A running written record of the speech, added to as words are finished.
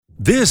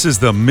This is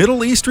the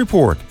Middle East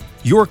Report,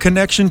 your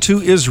connection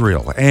to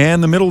Israel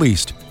and the Middle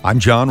East. I'm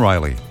John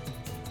Riley.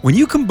 When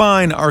you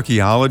combine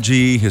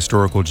archaeology,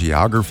 historical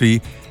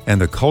geography,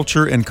 and the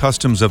culture and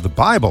customs of the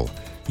Bible,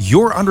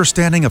 your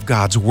understanding of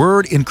God's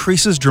Word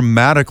increases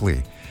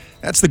dramatically.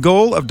 That's the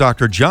goal of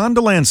Dr. John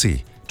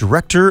Delancey,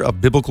 Director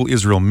of Biblical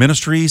Israel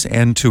Ministries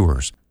and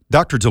Tours.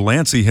 Dr.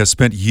 Delancey has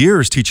spent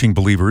years teaching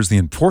believers the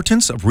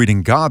importance of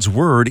reading God's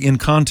Word in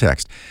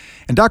context.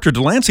 And Dr.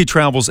 Delancey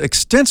travels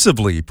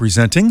extensively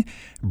presenting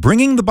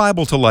Bringing the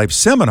Bible to Life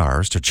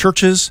seminars to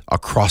churches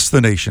across the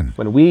nation.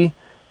 When we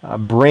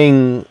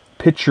bring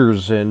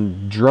pictures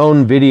and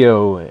drone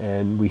video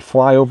and we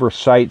fly over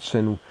sites,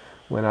 and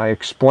when I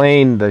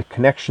explain the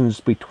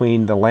connections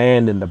between the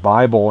land and the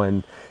Bible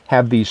and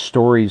have these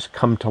stories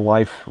come to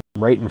life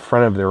right in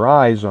front of their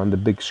eyes on the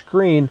big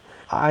screen,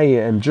 I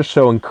am just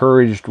so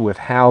encouraged with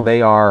how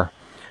they are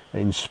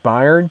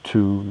inspired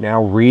to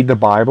now read the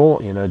Bible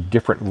in a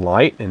different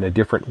light, in a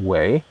different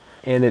way.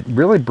 And it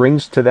really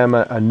brings to them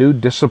a new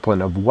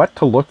discipline of what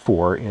to look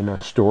for in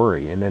a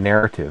story, in a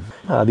narrative.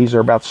 These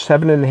are about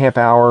 7.5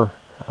 hour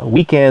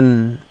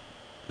weekend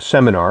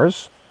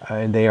seminars,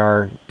 and they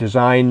are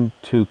designed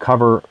to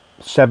cover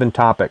 7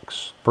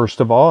 topics. First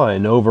of all,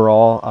 an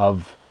overall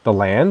of the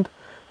land,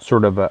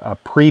 sort of a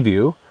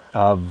preview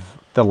of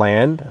the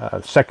land.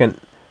 Second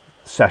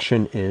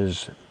session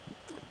is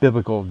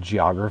biblical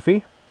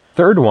geography.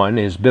 Third one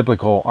is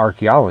biblical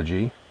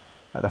archaeology.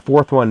 The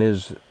fourth one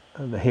is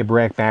the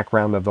Hebraic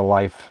background of the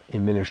life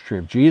and ministry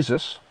of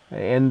Jesus.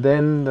 And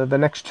then the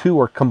next 2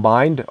 are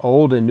combined,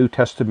 Old and New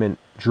Testament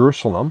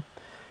Jerusalem.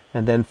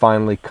 And then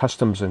finally,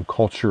 customs and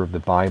culture of the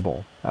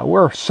Bible.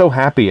 We're so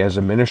happy as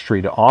a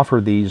ministry to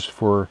offer these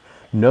for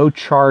no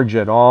charge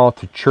at all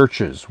to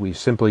churches. We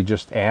simply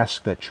just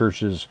ask that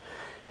churches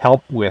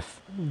help with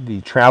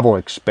the travel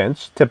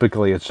expense.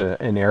 Typically it's an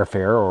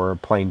airfare or a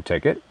plane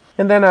ticket.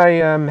 And then I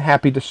am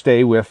happy to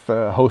stay with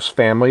a host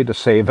family to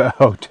save a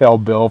hotel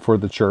bill for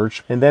the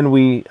church. And then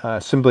we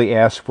simply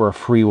ask for a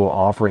free will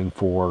offering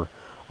for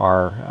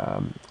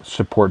our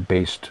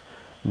support-based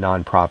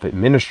nonprofit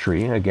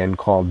ministry, again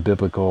called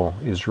Biblical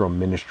Israel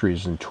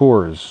Ministries and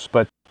Tours.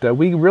 But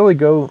we really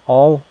go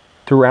all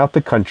throughout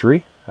the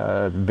country,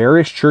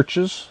 various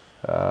churches,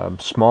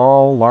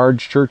 small,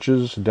 large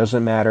churches, it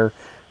doesn't matter.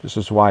 This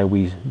is why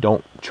we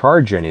don't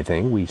charge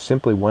anything. We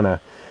simply want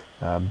to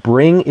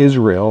bring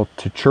Israel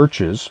to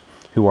churches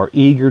who are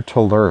eager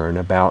to learn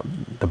about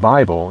the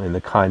Bible in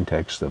the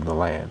context of the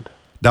land.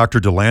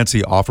 Dr.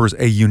 Delancey offers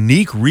a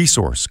unique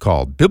resource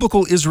called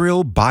Biblical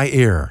Israel by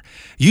Air.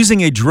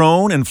 Using a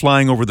drone and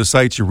flying over the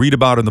sites you read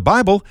about in the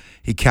Bible,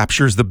 he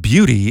captures the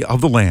beauty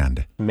of the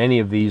land. Many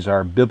of these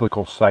are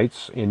biblical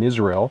sites in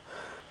Israel.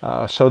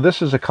 So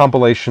this is a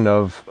compilation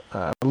of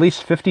at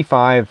least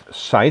 55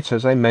 sites.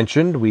 As I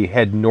mentioned, we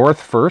head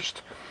north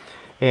first,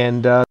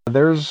 and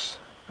there's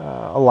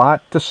a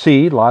lot to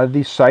see, a lot of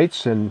these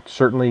sites, and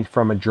certainly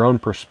from a drone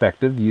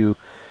perspective, you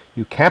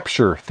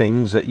capture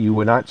things that you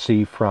would not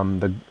see from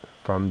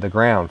the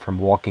ground, from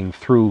walking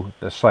through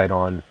the site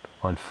on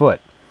foot.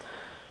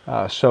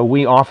 So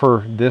we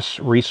offer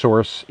this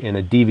resource in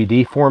a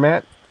DVD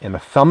format, in a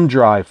thumb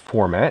drive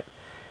format,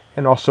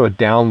 and also a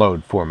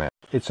download format.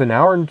 It's 1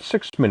 hour and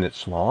 6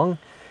 minutes long,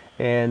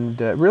 and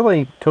it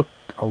really took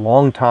a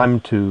long time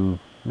to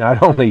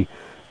not only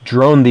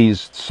drone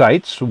these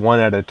sites, one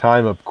at a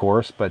time of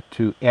course, but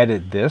to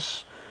edit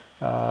this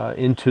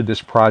into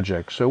this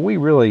project. So we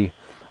really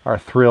are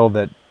thrilled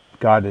that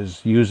God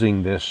is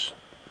using this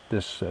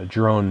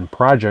drone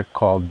project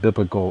called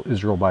Biblical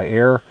Israel by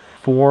Air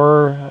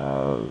for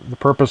the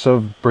purpose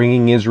of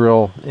bringing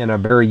Israel in a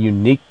very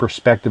unique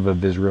perspective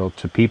of Israel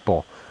to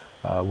people.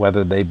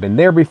 Whether they've been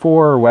there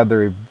before or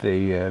whether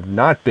they have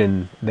not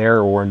been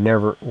there or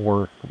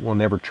will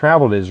never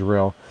travel to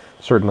Israel,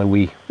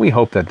 certainly we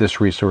hope that this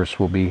resource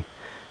will be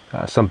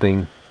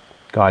something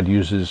God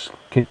uses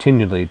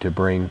continually to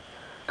bring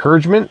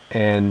encouragement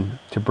and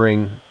to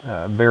bring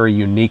a very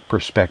unique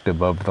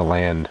perspective of the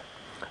land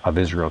of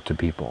Israel to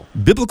people.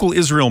 Biblical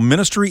Israel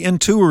Ministry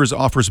and Tours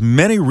offers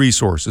many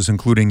resources,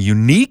 including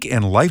unique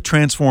and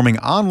life-transforming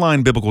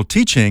online biblical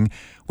teaching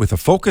with a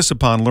focus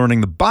upon learning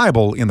the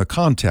Bible in the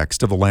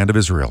context of the land of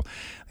Israel.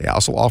 They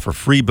also offer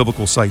free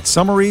biblical site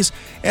summaries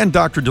and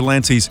Dr.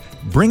 Delancey's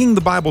Bringing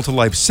the Bible to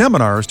Life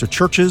seminars to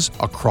churches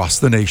across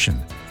the nation.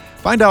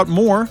 Find out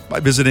more by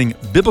visiting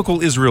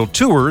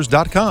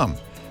biblicalisraeltours.com.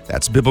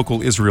 That's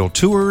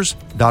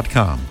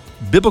biblicalisraeltours.com.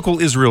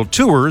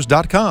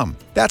 biblicalisraeltours.com.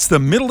 That's the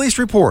Middle East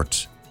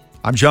Report.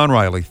 I'm John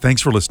Riley.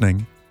 Thanks for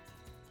listening.